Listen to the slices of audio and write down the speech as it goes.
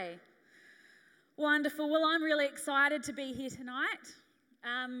Wonderful. Well, I'm really excited to be here tonight.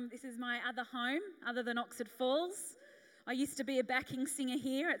 This is my other home, other than Oxford Falls. I used to be a backing singer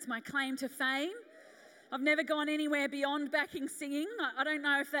here. It's my claim to fame. I've never gone anywhere beyond backing singing. I don't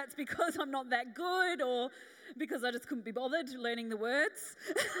know if that's because I'm not that good or because I just couldn't be bothered learning the words.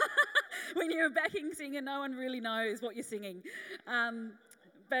 When you're a backing singer, no one really knows what you're singing.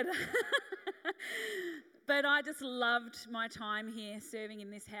 But I just loved my time here serving in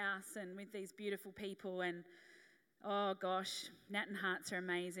this house and with these beautiful people. And oh gosh, Nat and Hearts are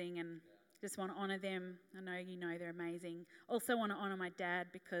amazing and just want to honour them. I know you know they're amazing. Also want to honour my dad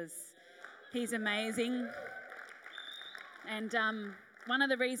because he's amazing. And one of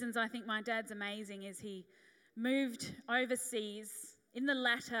the reasons I think my dad's amazing is he moved overseas in the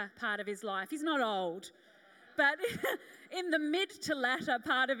latter part of his life. He's not old, but in the mid to latter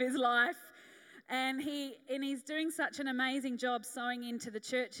part of his life. And he's doing such an amazing job sowing into the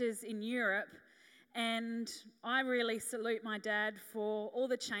churches in Europe. And I really salute my dad for all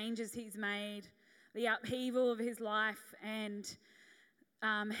the changes he's made, the upheaval of his life, and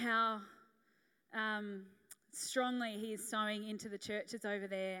how strongly he is sowing into the churches over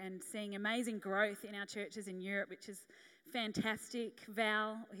there and seeing amazing growth in our churches in Europe, which is fantastic.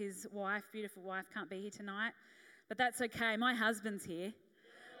 Val, his wife, beautiful wife, can't be here tonight, but that's okay. My husband's here.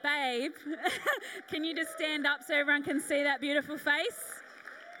 Babe, can you just stand up so everyone can see that beautiful face?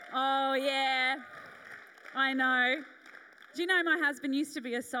 Oh, yeah, I know. Do you know my husband used to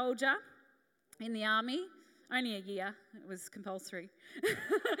be a soldier in the army? Only a year. It was compulsory.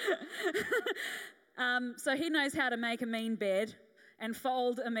 So he knows how to make a mean bed and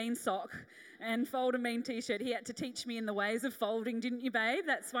fold a mean sock and fold a mean T-shirt. He had to teach me in the ways of folding, didn't you, babe?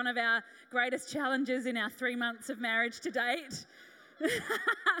 That's one of our greatest challenges in our 3 months of marriage to date.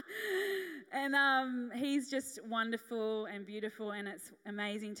 And he's just wonderful and beautiful, and it's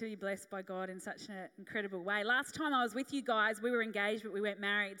amazing to be blessed by God in such an incredible way. Last time I was with you guys, we were engaged, but we weren't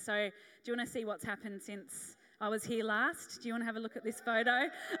married. So do you want to see what's happened since I was here last? Do you want to have a look at this photo?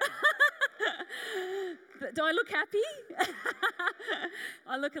 Do I look happy?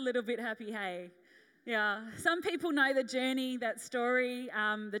 I look a little bit happy, hey? Yeah, some people know the journey, that story,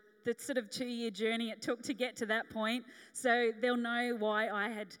 the sort of 2-year journey it took to get to that point. So they'll know why I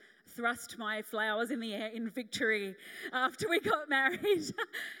had thrust my flowers in the air in victory after we got married.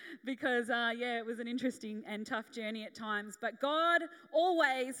 Because, it was an interesting and tough journey at times. But God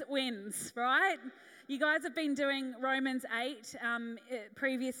always wins, right? You guys have been doing Romans 8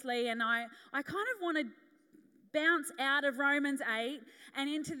 previously, and I kind of want to bounce out of Romans 8 and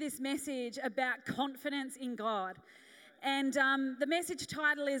into this message about confidence in God. And the message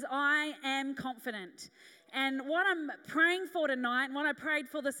title is I Am Confident. And what I'm praying for tonight, and what I prayed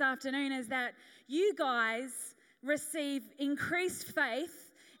for this afternoon, is that you guys receive increased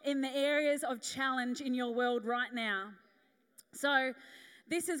faith in the areas of challenge in your world right now. So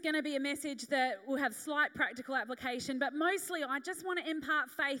this is going to be a message that will have slight practical application, but mostly I just want to impart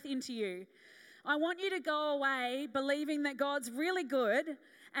faith into you. I want you to go away believing that God's really good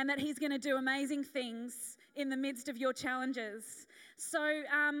and that he's going to do amazing things in the midst of your challenges. So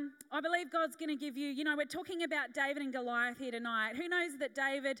I believe God's going to give you, we're talking about David and Goliath here tonight. Who knows that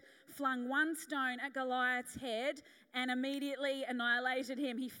David flung one stone at Goliath's head and immediately annihilated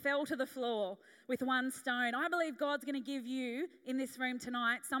him? He fell to the floor with one stone. I believe God's going to give you in this room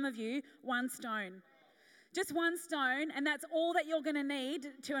tonight, some of you, one stone. Just one stone, and that's all that you're going to need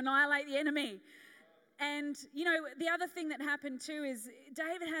to annihilate the enemy. And, the other thing that happened too is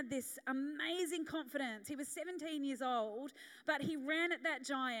David had this amazing confidence. He was 17 years old, but he ran at that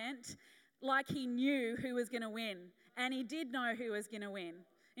giant like he knew who was going to win. And he did know who was going to win.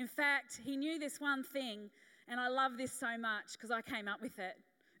 In fact, he knew this one thing, and I love this so much because I came up with it.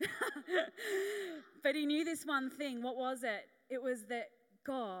 But he knew this one thing. What was it? It was that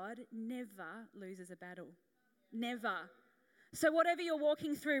God never loses a battle. Never. So whatever you're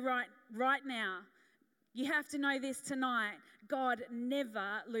walking through right now, you have to know this tonight. God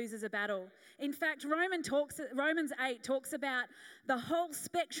never loses a battle. In fact, Romans 8 talks about the whole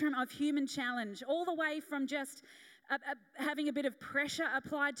spectrum of human challenge, all the way from just having a bit of pressure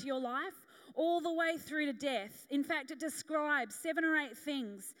applied to your life, all the way through to death. In fact, it describes 7 or 8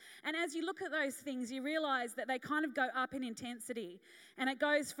 things. And as you look at those things, you realize that they kind of go up in intensity. And it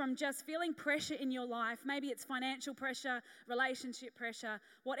goes from just feeling pressure in your life, maybe it's financial pressure, relationship pressure,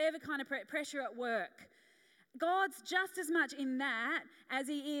 whatever kind of pressure at work. God's just as much in that as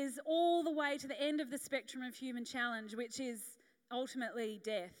he is all the way to the end of the spectrum of human challenge, which is ultimately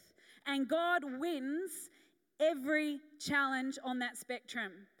death. And God wins every challenge on that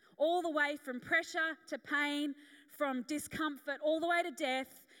spectrum, all the way from pressure to pain, from discomfort, all the way to death.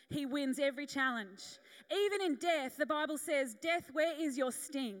 He wins every challenge. Even in death, the Bible says, death, where is your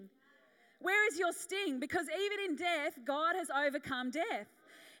sting? Where is your sting? Because even in death, God has overcome death.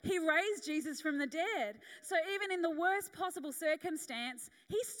 He raised Jesus from the dead. So even in the worst possible circumstance,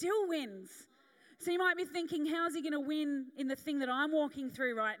 he still wins. So you might be thinking, how's he going to win in the thing that I'm walking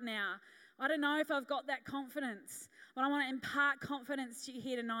through right now? I don't know if I've got that confidence, but I want to impart confidence to you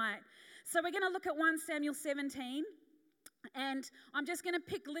here tonight. So we're going to look at 1 Samuel 17, and I'm just going to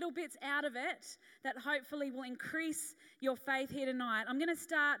pick little bits out of it that hopefully will increase your faith here tonight. I'm going to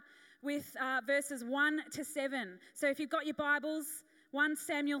start with verses 1 to 7. So if you've got your Bibles, 1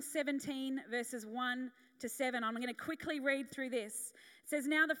 Samuel 17, verses 1 to 7. I'm going to quickly read through this. It says,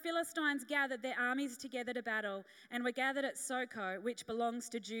 "Now the Philistines gathered their armies together to battle and were gathered at Soko, which belongs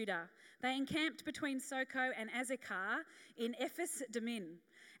to Judah. They encamped between Soko and Azekah in Ephes Dammim."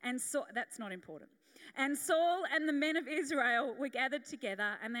 And so, that's not important. "And Saul and the men of Israel were gathered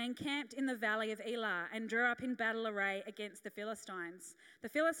together, and they encamped in the valley of Elah and drew up in battle array against the Philistines. The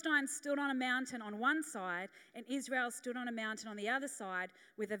Philistines stood on a mountain on one side, and Israel stood on a mountain on the other side,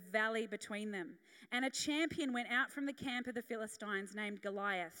 with a valley between them. And a champion went out from the camp of the Philistines named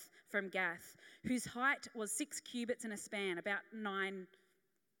Goliath from Gath, whose height was 6 cubits and a span, about 9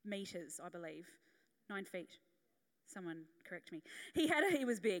 meters, I believe. 9 feet. Someone correct me. He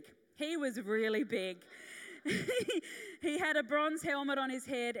was big. He was really big. He had a bronze helmet on his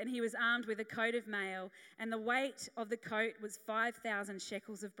head, and he was armed with a coat of mail, and the weight of the coat was 5,000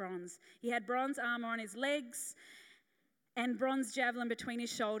 shekels of bronze. He had bronze armor on his legs and bronze javelin between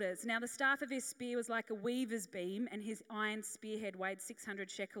his shoulders. Now the staff of his spear was like a weaver's beam, and his iron spearhead weighed 600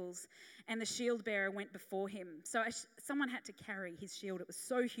 shekels, and the shield bearer went before him." So someone had to carry his shield. It was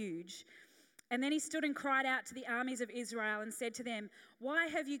so huge. "And then he stood and cried out to the armies of Israel and said to them, 'Why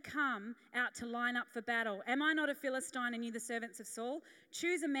have you come out to line up for battle? Am I not a Philistine and you the servants of Saul?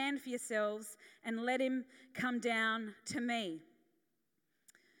 Choose a man for yourselves and let him come down to me.'"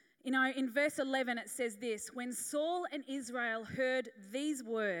 You know, in verse 11 it says this, "When Saul and Israel heard these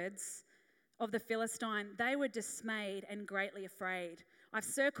words of the Philistine, they were dismayed and greatly afraid." I've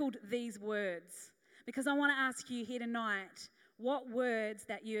circled these words because I want to ask you here tonight, what words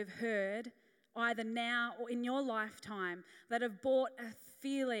that you have heard either now or in your lifetime that have brought a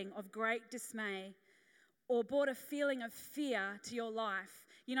feeling of great dismay or brought a feeling of fear to your life?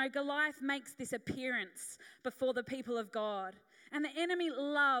 You know, Goliath makes this appearance before the people of God, and the enemy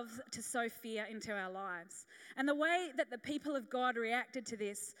loves to sow fear into our lives. And the way that the people of God reacted to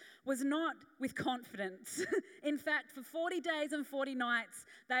this was not with confidence. In fact, for 40 days and 40 nights,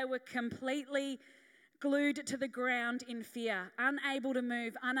 they were completely glued to the ground in fear, unable to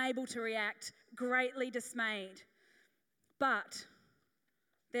move, unable to react, greatly dismayed. But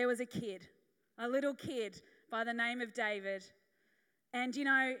there was a little kid by the name of David. And you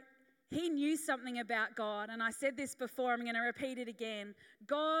know, he knew something about God. And I said this before, I'm going to repeat it again.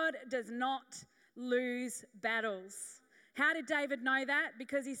 God does not lose battles. How did David know that?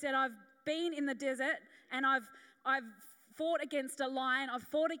 Because he said, "I've been in the desert and I've fought against a lion, I've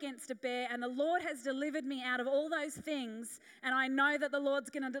fought against a bear, and the Lord has delivered me out of all those things, and I know that the Lord's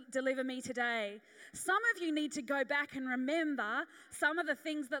going to deliver me today." Some of you need to go back and remember some of the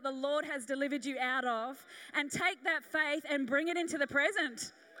things that the Lord has delivered you out of and take that faith and bring it into the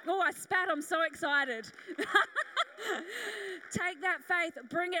present. Oh, I spat, I'm so excited. Take that faith,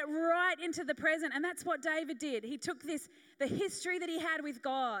 bring it right into the present. And that's what David did. He took the history that he had with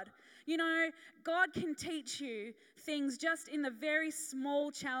God. You know, God can teach you things just in the very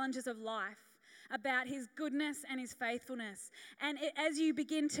small challenges of life about his goodness and his faithfulness. And as you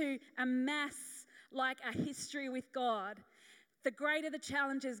begin to amass like a history with God, the greater the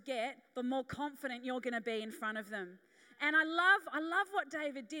challenges get, the more confident you're going to be in front of them. And I love what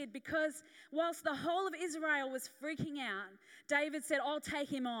David did, because whilst the whole of Israel was freaking out, David said, "I'll take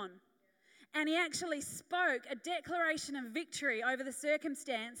him on." And he actually spoke a declaration of victory over the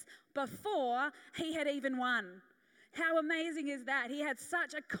circumstance before he had even won. How amazing is that? He had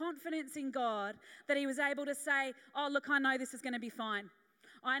such a confidence in God that he was able to say, "Oh, look, I know this is going to be fine.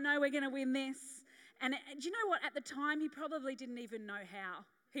 I know we're going to win this." And do you know what? At the time, he probably didn't even know how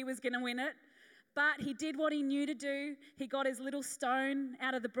he was going to win it. But he did what he knew to do. He got his little stone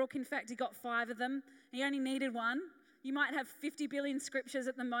out of the brook. In fact, he got 5 of them. He only needed 1. You might have 50 billion scriptures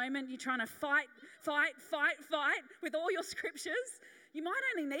at the moment. You're trying to fight with all your scriptures. You might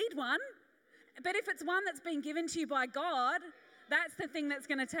only need 1. But if it's one that's been given to you by God, that's the thing that's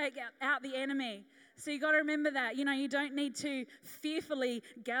going to take out the enemy. So you got to remember that. You know, you don't need to fearfully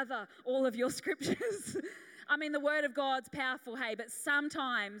gather all of your scriptures. I mean, the word of God's powerful, hey, but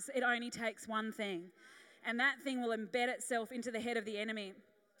sometimes it only takes one thing. And that thing will embed itself into the head of the enemy.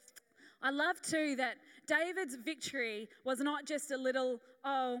 I love too that David's victory was not just a little,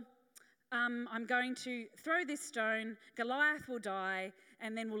 I'm going to throw this stone, Goliath will die,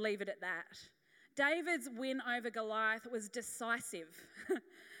 and then we'll leave it at that. David's win over Goliath was decisive.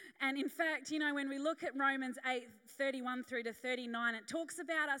 And in fact, when we look at Romans 8:31 through to 39, it talks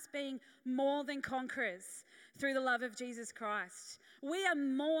about us being more than conquerors through the love of Jesus Christ. We are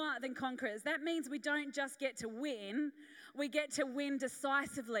more than conquerors. That means we don't just get to win, we get to win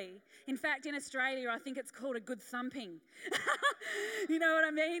decisively. In fact, in Australia, I think it's called a good thumping. You know what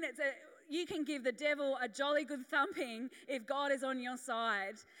I mean? You can give the devil a jolly good thumping if God is on your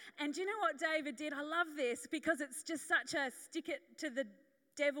side. And do you know what David did? I love this because it's just such a stick it to the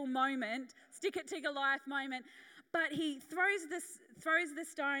devil moment, stick it to Goliath moment. But he throws the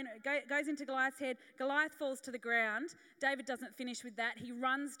stone, goes into Goliath's head. Goliath falls to the ground. David doesn't finish with that. He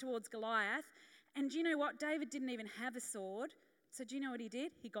runs towards Goliath. And do you know what? David didn't even have a sword. So do you know what he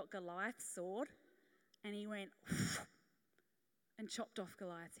did? He got Goliath's sword and he went and chopped off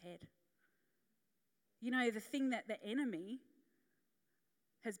Goliath's head. The thing that the enemy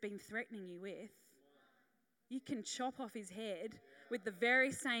has been threatening you with, you can chop off his head with the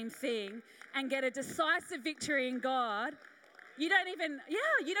very same thing and get a decisive victory in God. You don't even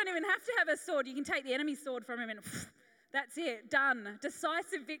have to have a sword. You can take the enemy's sword from him and that's it, done.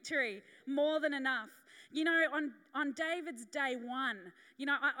 Decisive victory, more than enough. On David's day one,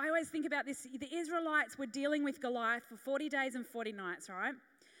 I always think about this. The Israelites were dealing with Goliath for 40 days and 40 nights, right?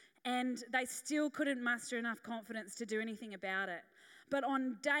 And they still couldn't muster enough confidence to do anything about it. But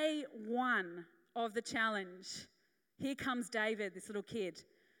on day one of the challenge, here comes David, this little kid,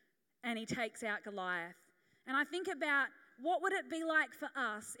 and he takes out Goliath. And I think about what would it be like for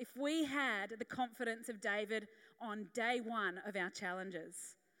us if we had the confidence of David on day one of our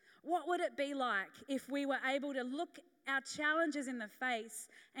challenges? What would it be like if we were able to look our challenges in the face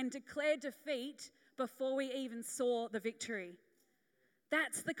and declare defeat before we even saw the victory?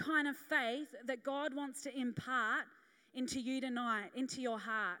 That's the kind of faith that God wants to impart into you tonight, into your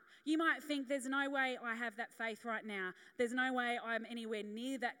heart. You might think there's no way I have that faith right now. There's no way I'm anywhere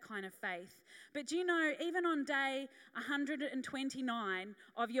near that kind of faith. But do you know, even on day 129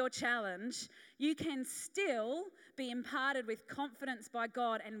 of your challenge, you can still be imparted with confidence by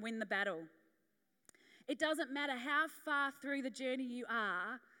God and win the battle. It doesn't matter how far through the journey you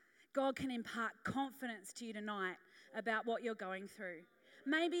are, God can impart confidence to you tonight about what you're going through.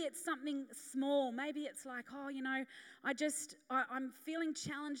 Maybe it's something small. Maybe it's like, I'm feeling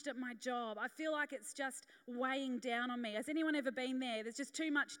challenged at my job. I feel like it's just weighing down on me. Has anyone ever been there? There's just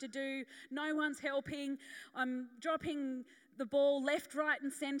too much to do. No one's helping. I'm dropping the ball left, right,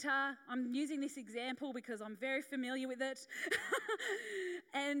 and centre. I'm using this example because I'm very familiar with it.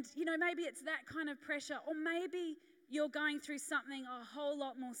 And, maybe it's that kind of pressure. Or maybe you're going through something a whole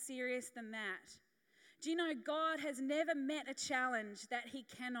lot more serious than that. Do you know God has never met a challenge that he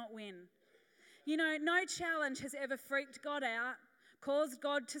cannot win? No challenge has ever freaked God out, caused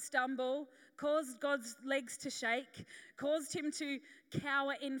God to stumble, caused God's legs to shake, caused him to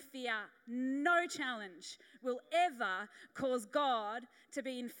cower in fear. No challenge will ever cause God to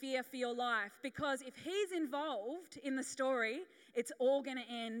be in fear for your life, because if he's involved in the story, it's all going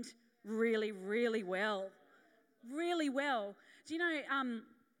to end really, really well. Really well. Do you know,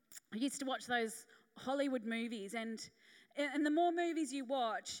 I used to watch those Hollywood movies, and the more movies you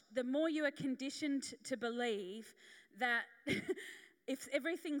watch, the more you are conditioned to believe that if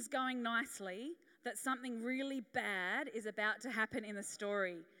everything's going nicely, that something really bad is about to happen in the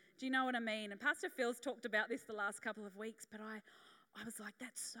story. Do you know what I mean? And Pastor Phil's talked about this the last couple of weeks, but I was like,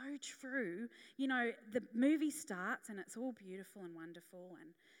 that's so true. The movie starts and it's all beautiful and wonderful,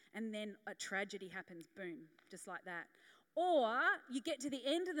 and then a tragedy happens, boom, just like that. Or you get to the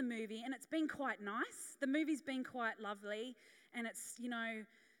end of the movie and it's been quite nice. The movie's been quite lovely and it's,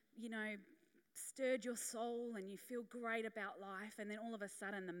 stirred your soul and you feel great about life, and then all of a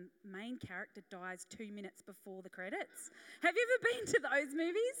sudden the main character dies 2 minutes before the credits. Have you ever been to those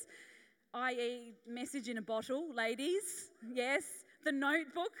movies? I.e. Message in a Bottle, ladies. Yes. The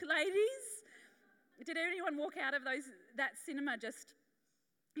Notebook, ladies. Did anyone walk out of that cinema just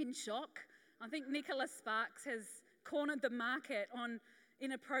in shock? I think Nicholas Sparks has cornered the market on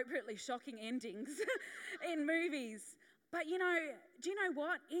inappropriately shocking endings in movies. But do you know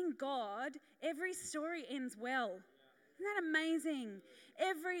what? In God, every story ends well. Isn't that amazing?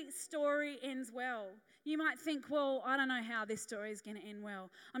 Every story ends well. You might think, well, I don't know how this story is going to end well.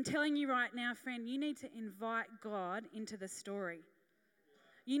 I'm telling you right now, friend, you need to invite God into the story.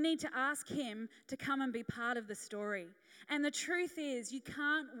 You need to ask him to come and be part of the story. And the truth is, you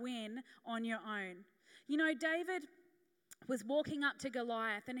can't win on your own. David was walking up to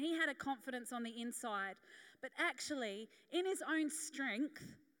Goliath, and he had a confidence on the inside. But actually, in his own strength,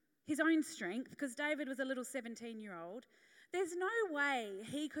 because David was a little 17-year-old, there's no way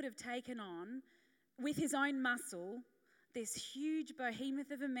he could have taken on, with his own muscle, this huge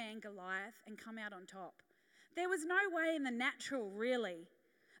behemoth of a man, Goliath, and come out on top. There was no way in the natural, really,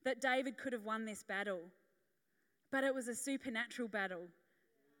 that David could have won this battle. But it was a supernatural battle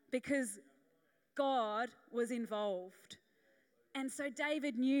because God was involved. And so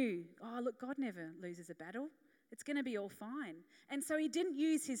David knew, oh, look, God never loses a battle. It's going to be all fine. And so he didn't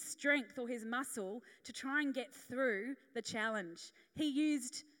use his strength or his muscle to try and get through the challenge. He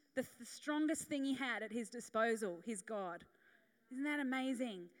used the strongest thing he had at his disposal, his God. Isn't that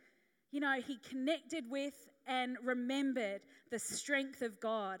amazing? You know, he connected with and remembered the strength of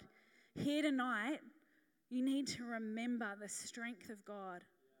God. Here tonight, you need to remember the strength of God.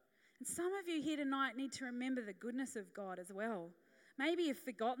 And some of you here tonight need to remember the goodness of God as well. Maybe you've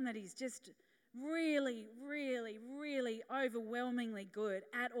forgotten that he's just really, really, really overwhelmingly good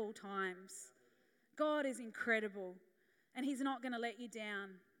at all times. God is incredible, and he's not going to let you down.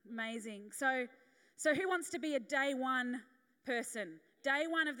 Amazing. So who wants to be a day one person? Day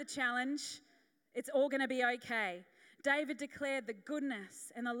one of the challenge, it's all going to be okay. David declared the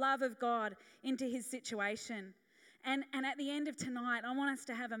goodness and the love of God into his situation. And at the end of tonight, I want us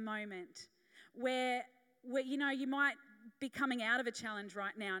to have a moment where you know, you might be coming out of a challenge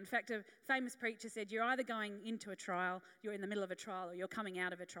right now. In fact, a famous preacher said, you're either going into a trial, you're in the middle of a trial, or you're coming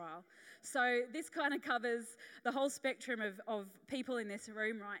out of a trial. So this kind of covers the whole spectrum of people in this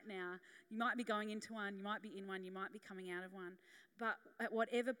room right now. You might be going into one, you might be in one, you might be coming out of one. But at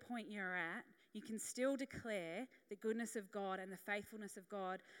whatever point you're at, you can still declare the goodness of God and the faithfulness of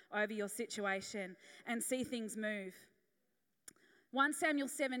God over your situation and see things move. 1 Samuel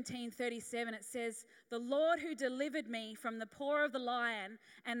 17:37, it says, the Lord who delivered me from the paw of the lion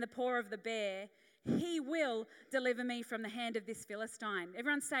and the paw of the bear, he will deliver me from the hand of this Philistine.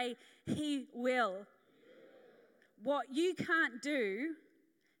 Everyone say, he will. What you can't do,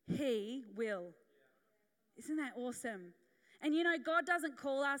 he will. Isn't that awesome? And you know, God doesn't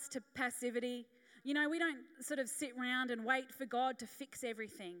call us to passivity. You know, we don't sort of sit around and wait for God to fix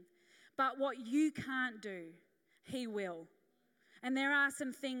everything. But what you can't do, he will. And there are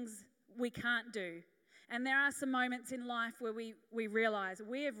some things we can't do. And there are some moments in life where we realize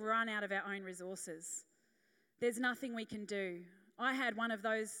we have run out of our own resources. There's nothing we can do. I had one of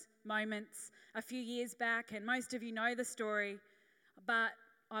those moments a few years back, and most of you know the story, but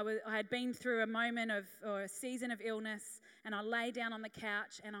I had been through a season of illness, and I lay down on the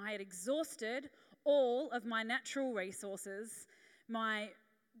couch and I had exhausted all of my natural resources, my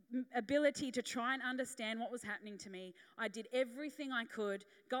ability to try and understand what was happening to me. I did everything I could,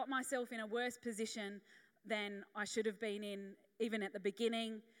 got myself in a worse position than I should have been in even at the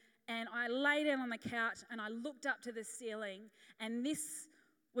beginning. And I lay down on the couch and I looked up to the ceiling, and this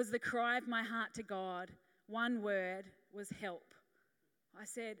was the cry of my heart to God. One word was help. I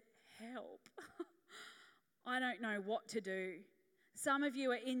said, help. I don't know what to do. Some of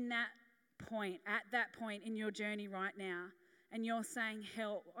you are in that point in your journey right now, and you're saying,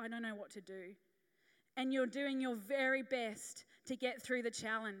 help, I don't know what to do. And you're doing your very best to get through the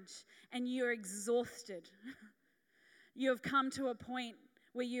challenge, and you're exhausted. You have come to a point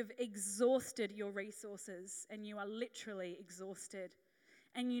where you've exhausted your resources, and you are literally exhausted,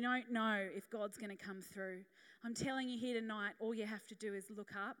 and you don't know if God's going to come through. I'm telling you here tonight, all you have to do is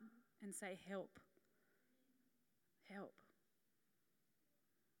look up and say, help. Help.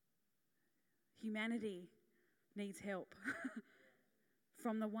 Humanity needs help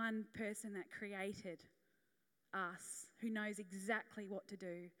from the one person that created us, who knows exactly what to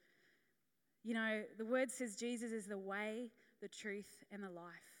do. You know, the word says Jesus is the way, the truth, and the life.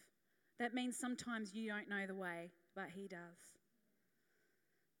 That means sometimes you don't know the way, but he does.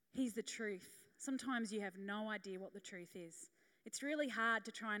 He's the truth. Sometimes you have no idea what the truth is. It's really hard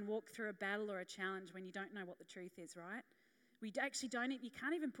to try and walk through a battle or a challenge when you don't know what the truth is, right? We actually don't, you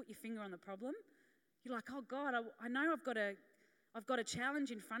can't even put your finger on the problem. You're like, oh God, I know I've got a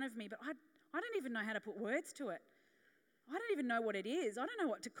challenge in front of me, but I don't even know how to put words to it. I don't even know what it is. I don't know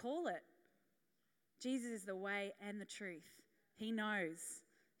what to call it. Jesus is the way and the truth. He knows,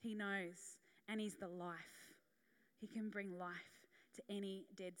 and he's the life. He can bring life to any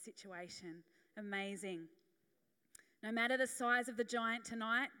dead situation. Amazing. No matter the size of the giant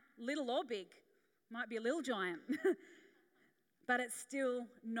tonight, little or big, might be a little giant, but it's still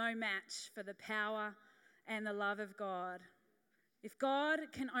no match for the power and the love of God. If God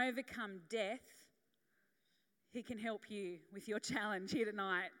can overcome death, he can help you with your challenge here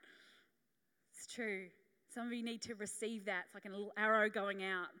tonight. It's true. Some of you need to receive that. It's like a little arrow going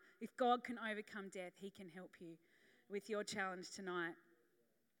out. If God can overcome death, he can help you with your challenge tonight.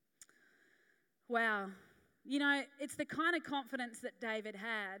 Wow. You know, it's the kind of confidence that David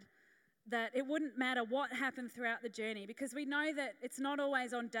had, that it wouldn't matter what happened throughout the journey, because we know that it's not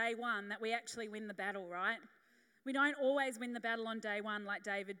always on day one that we actually win the battle, right? We don't always win the battle on day one like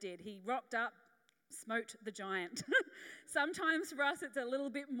David did. He rocked up, smote the giant. Sometimes for us it's a little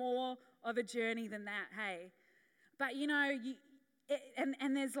bit more of a journey than that, hey? But you know,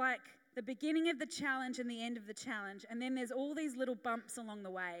 and there's like the beginning of the challenge and the end of the challenge, and then there's all these little bumps along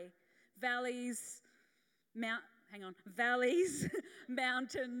the way. Valleys, mountains,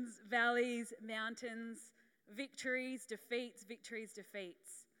 victories, defeats.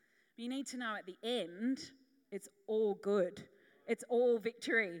 You need to know at the end, it's all good. It's all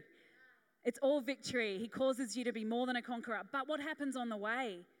victory. It's all victory. He causes you to be more than a conqueror. But what happens on the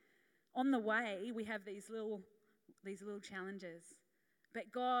way? On the way, we have these little challenges.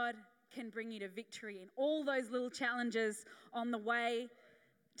 But God can bring you to victory in all those little challenges on the way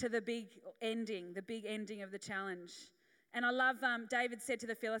to the big ending of the challenge. And I love, David said to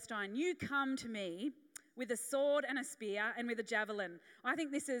the Philistine, "You come to me with a sword and a spear and with a javelin." I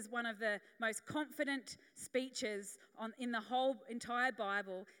think this is one of the most confident speeches in the whole entire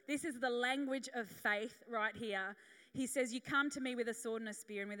Bible. This is the language of faith right here. He says, "You come to me with a sword and a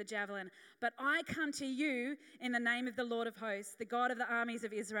spear and with a javelin, but I come to you in the name of the Lord of hosts, the God of the armies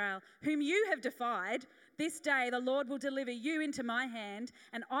of Israel, whom you have defied. This day the Lord will deliver you into my hand,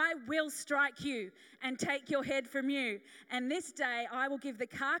 and I will strike you and take your head from you. And this day I will give the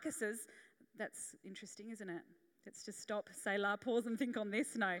carcasses." That's interesting, isn't it? Let's just stop, Selah, pause and think on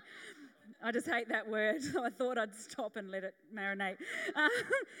this. No, I just hate that word. I thought I'd stop and let it marinate.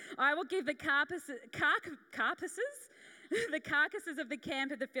 "I will give the carcasses the carcasses of the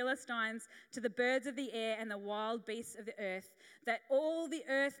camp of the Philistines to the birds of the air and the wild beasts of the earth, that all the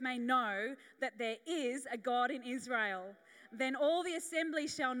earth may know that there is a God in Israel. Then all the assembly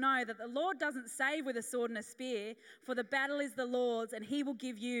shall know that the Lord doesn't save with a sword and a spear, for the battle is the Lord's, and he will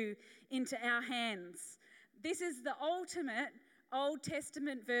give you into our hands." This is the ultimate Old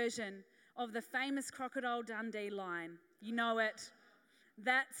Testament version of the famous Crocodile Dundee line. You know it.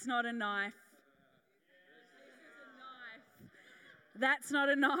 "That's not a knife. That's not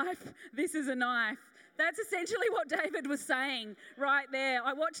a knife. This is a knife." That's essentially what David was saying right there.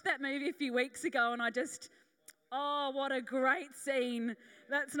 I watched that movie a few weeks ago and oh, what a great scene.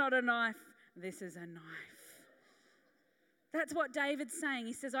 That's not a knife. This is a knife. That's what David's saying.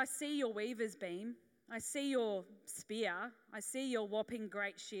 He says, "I see your weaver's beam. I see your spear. I see your whopping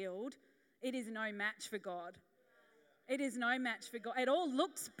great shield. It is no match for God. It is no match for God." It all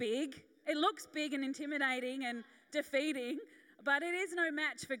looks big. It looks big and intimidating and defeating, but it is no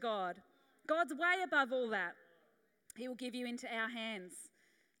match for God. God's way above all that. He will give you into our hands.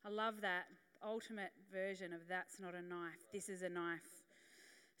 I love that. Ultimate version of "that's not a knife. This is a knife."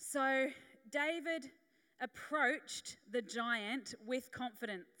 So David approached the giant with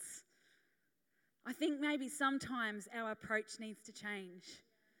confidence. I think maybe sometimes our approach needs to change.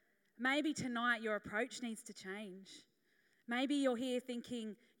 Maybe tonight your approach needs to change. Maybe you're here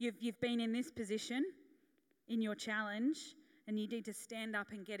thinking you've been in this position in your challenge and you need to stand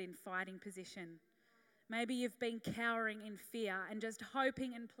up and get in fighting position. Maybe you've been cowering in fear and just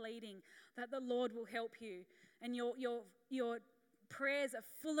hoping and pleading that the Lord will help you, and your prayers are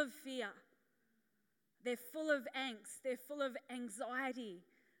full of fear. They're full of angst. They're full of anxiety.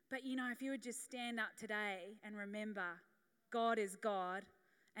 But you know, if you would just stand up today and remember, God is God,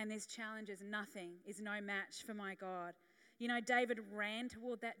 and this challenge is nothing, is no match for my God. You know, David ran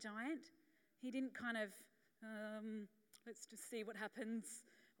toward that giant. He didn't kind of, let's just see what happens.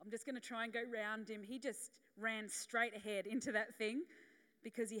 I'm just going to try and go round him. He just ran straight ahead into that thing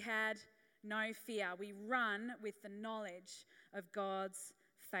because he had no fear. We run with the knowledge of God's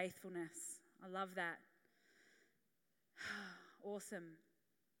faithfulness. I love that. Awesome.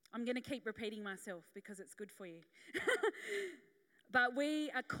 I'm going to keep repeating myself because it's good for you. But we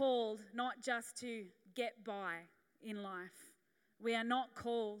are called not just to get by in life. We are not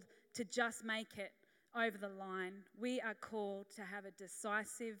called to just make it over the line. We are called to have a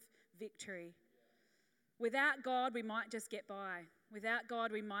decisive victory. Without God, we might just get by. Without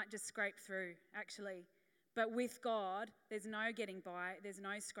God, we might just scrape through, actually. But with God, there's no getting by, there's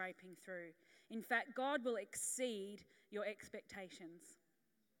no scraping through. In fact, God will exceed your expectations.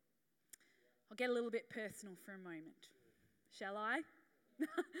 I'll get a little bit personal for a moment. Shall I?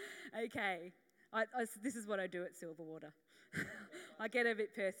 Okay. This is what I do at Silverwater. I get a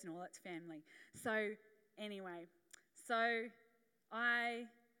bit personal, it's family. So anyway, I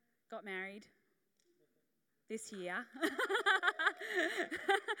got married this year.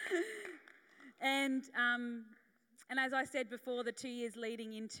 And as I said before, the 2 years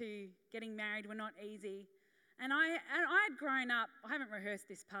leading into getting married were not easy. And I had grown up, I haven't rehearsed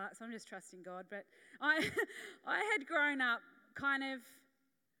this part, so I'm just trusting God, but I had grown up kind of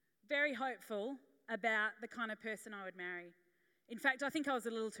very hopeful about the kind of person I would marry. In fact, I think I was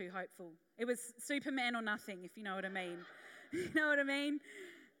a little too hopeful. It was Superman or nothing, if you know what I mean. You know what I mean?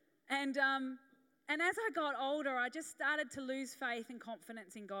 And as I got older, I just started to lose faith and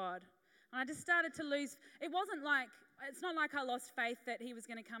confidence in God. And I just started to lose, it's not like I lost faith that he was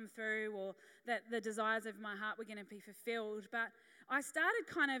going to come through or that the desires of my heart were going to be fulfilled. But I started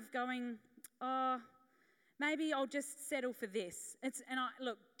kind of going, maybe I'll just settle for this.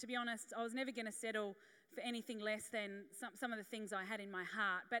 Look, to be honest, I was never going to settle for anything less than some of the things I had in my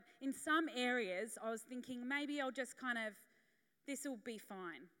heart. But in some areas, I was thinking maybe I'll just this will be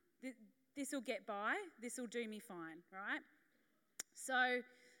fine. This will get by. This will do me fine, right? So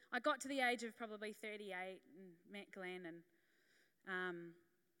I got to the age of probably 38 and met Glenn,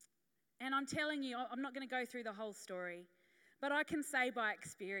 and I'm telling you, I'm not going to go through the whole story, but I can say by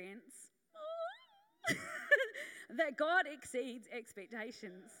experience that God exceeds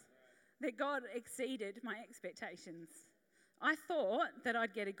expectations, that God exceeded my expectations. I thought that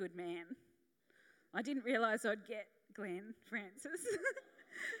I'd get a good man. I didn't realise I'd get Glenn Francis.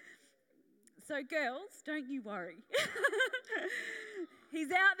 So girls, don't you worry.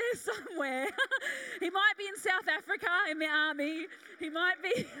 He's out there somewhere. He might be in South Africa in the army. He might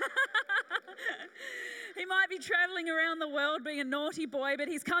be travelling around the world being a naughty boy, but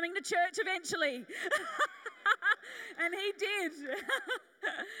he's coming to church eventually. And he did.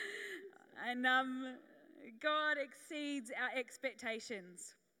 And God exceeds our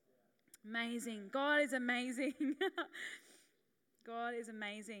expectations. Amazing. God is amazing. God is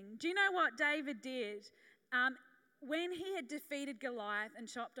amazing. Do you know what David did? When he had defeated Goliath and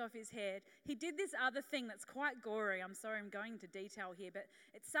chopped off his head, he did this other thing that's quite gory. I'm sorry I'm going into detail here, but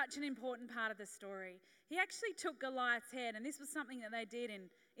it's such an important part of the story. He actually took Goliath's head, and this was something that they did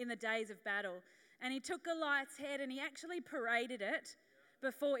in the days of battle. And he took Goliath's head and he actually paraded it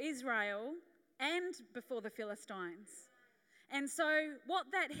before Israel and before the Philistines. And so what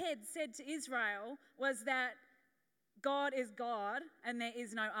that head said to Israel was that God is God and there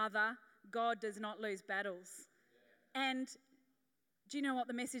is no other. God does not lose battles. And do you know what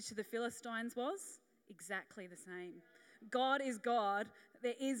the message to the Philistines was? Exactly the same. God is God,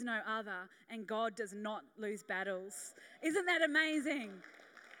 there is no other, and God does not lose battles. Isn't that amazing?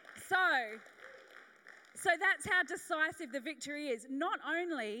 So that's how decisive the victory is. Not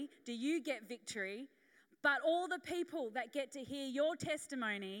only do you get victory, but all the people that get to hear your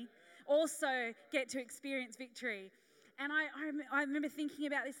testimony also get to experience victory. And I remember thinking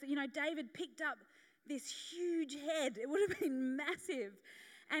about this, David picked up this huge head. It would have been massive.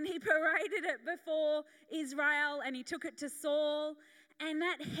 And he paraded it before Israel and he took it to Saul. And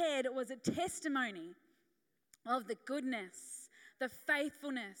that head was a testimony of the goodness, the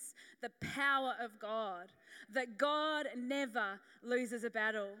faithfulness, the power of God, that God never loses a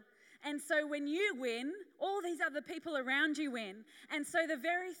battle. And so when you win, all these other people around you win. And so the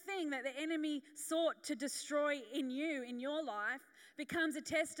very thing that the enemy sought to destroy in you, in your life, becomes a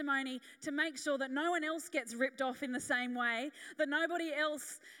testimony to make sure that no one else gets ripped off in the same way, that nobody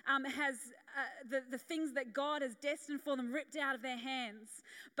else has the things that God has destined for them ripped out of their hands.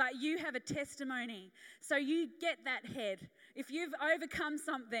 But you have a testimony. So you get that head. If you've overcome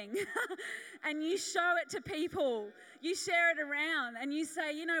something and you show it to people, you share it around and you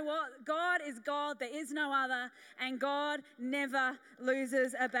say, you know what? God is God, there is no other, and God never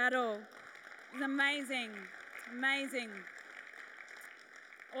loses a battle. It's amazing. Amazing.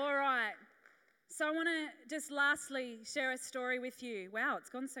 All right. So I want to just lastly share a story with you. Wow, it's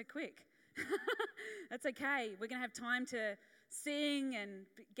gone so quick. That's okay. We're going to have time to sing and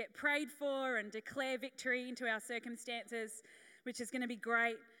get prayed for and declare victory into our circumstances, which is going to be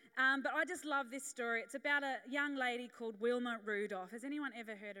great. But I just love this story. It's about a young lady called Wilma Rudolph. Has anyone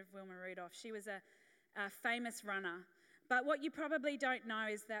ever heard of Wilma Rudolph? She was a famous runner. But what you probably don't know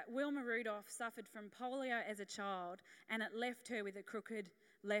is that Wilma Rudolph suffered from polio as a child, and it left her with a crooked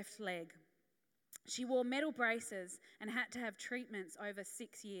left leg. She wore metal braces and had to have treatments over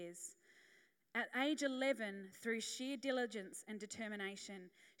 6 years. At age 11, through sheer diligence and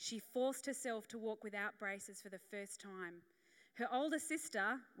determination, she forced herself to walk without braces for the first time. Her older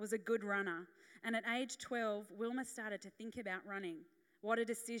sister was a good runner, and at age 12, Wilma started to think about running. What a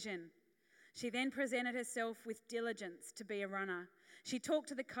decision. She then presented herself with diligence to be a runner. She talked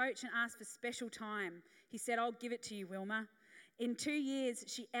to the coach and asked for special time. He said, "I'll give it to you, Wilma. In 2 years,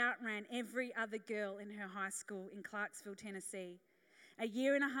 she outran every other girl in her high school in Clarksville, Tennessee. A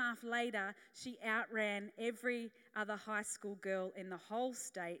year and a half later, she outran every other high school girl in the whole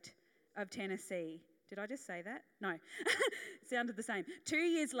state of Tennessee. Did I just say that? No, it sounded the same. 2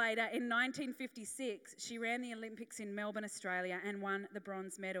 years later, in 1956, she ran the Olympics in Melbourne, Australia, and won the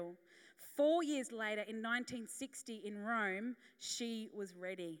bronze medal. 4 years later, in 1960 in Rome, she was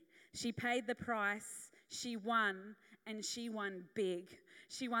ready. She paid the price, she won, and she won big.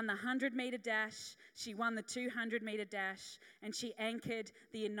 She won the 100-metre dash, she won the 200-metre dash, and she anchored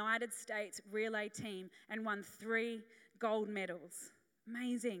the United States relay team and won 3 gold medals.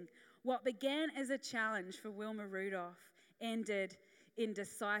 Amazing. What began as a challenge for Wilma Rudolph ended in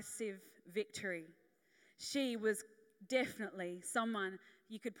decisive victory. She was definitely someone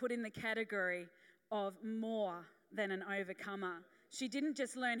you could put in the category of more than an overcomer. She didn't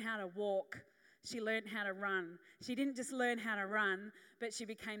just learn how to walk, she learned how to run. She didn't just learn how to run, but she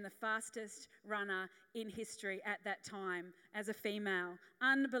became the fastest runner in history at that time as a female.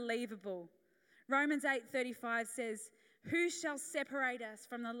 Unbelievable. Romans 8:35 says, "Who shall separate us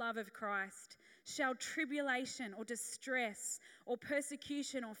from the love of Christ? Shall tribulation or distress or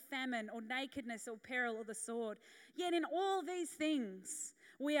persecution or famine or nakedness or peril or the sword? Yet in all these things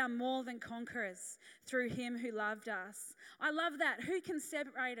we are more than conquerors through him who loved us." I love that. Who can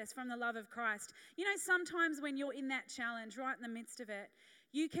separate us from the love of Christ? You know, sometimes when you're in that challenge, right in the midst of it,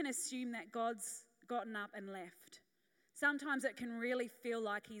 you can assume that God's gotten up and left. Sometimes it can really feel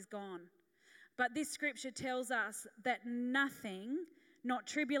like he's gone. But this scripture tells us that nothing, not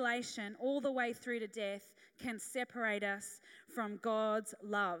tribulation, all the way through to death, can separate us from God's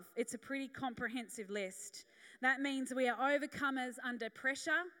love. It's a pretty comprehensive list. That means we are overcomers under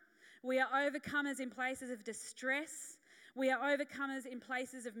pressure. We are overcomers in places of distress. We are overcomers in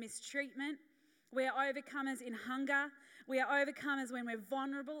places of mistreatment. We are overcomers in hunger. We are overcomers when we're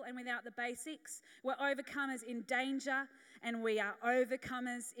vulnerable and without the basics. We're overcomers in danger, and we are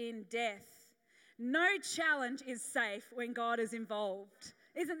overcomers in death. No challenge is safe when God is involved.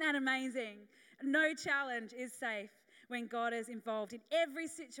 Isn't that amazing? No challenge is safe when God is involved. In every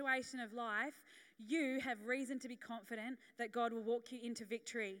situation of life, you have reason to be confident that God will walk you into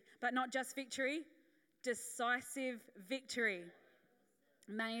victory. But not just victory, decisive victory.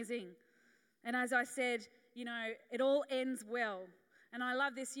 Amazing. And as I said, you know, it all ends well. And I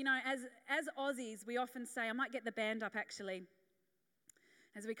love this, you know, as Aussies, we often say, I might get the band up actually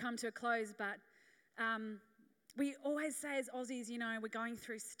as we come to a close, but we always say as Aussies, you know, we're going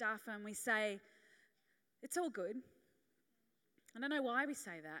through stuff and we say, it's all good. I don't know why we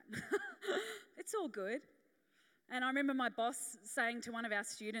say that. It's all good. And I remember my boss saying to one of our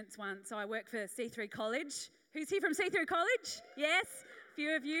students once, so I work for C3 College. Who's here from C3 College? Yes, a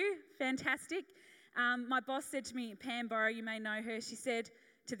few of you. Fantastic. My boss said to me, Pam Borrow, you may know her, she said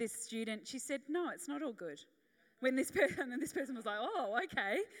to this student, she said, no, it's not all good. And this person was like, oh,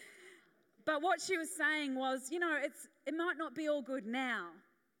 okay. But what she was saying was, you know, it might not be all good now,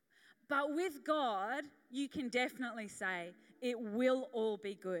 but with God, you can definitely say it will all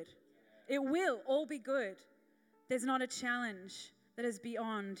be good. It will all be good. There's not a challenge that is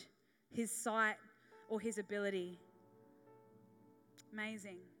beyond his sight or his ability.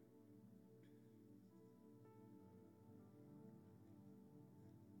 Amazing.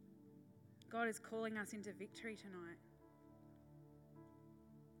 God is calling us into victory tonight.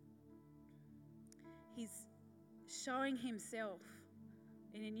 He's showing himself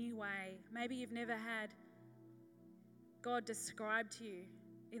in a new way. Maybe you've never had God described to you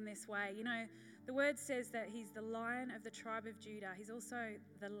in this way. You know, the word says that he's the Lion of the tribe of Judah. He's also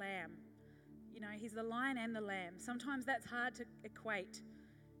the Lamb. You know, he's the Lion and the Lamb. Sometimes that's hard to equate.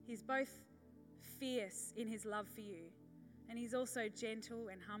 He's both fierce in his love for you, and he's also gentle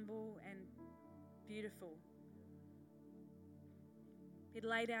and humble and beautiful. He'd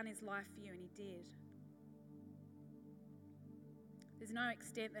lay down his life for you, and he did. There's no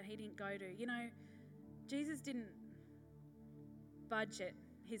extent that he didn't go to. You know, Jesus didn't budget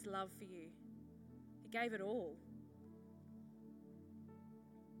his love for you. He gave it all.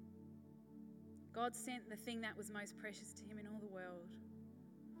 God sent the thing that was most precious to him in all the world,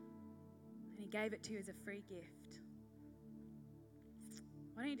 and he gave it to you as a free gift.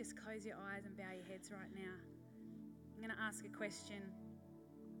 Why don't you just close your eyes and bow your heads right now? I'm going to ask a question.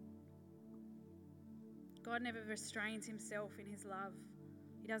 God never restrains himself in his love.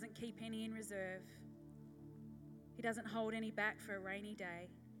 He doesn't keep any in reserve. He doesn't hold any back for a rainy day.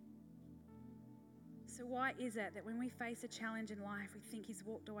 So why is it that when we face a challenge in life, we think he's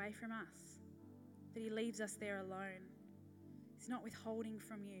walked away from us? That he leaves us there alone? He's not withholding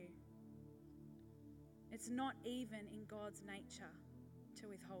from you. It's not even in God's nature to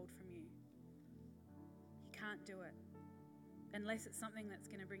withhold from you. He can't do it unless it's something that's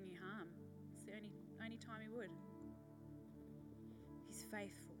going to bring you harm. It's the only time he would. He's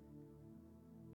faithful.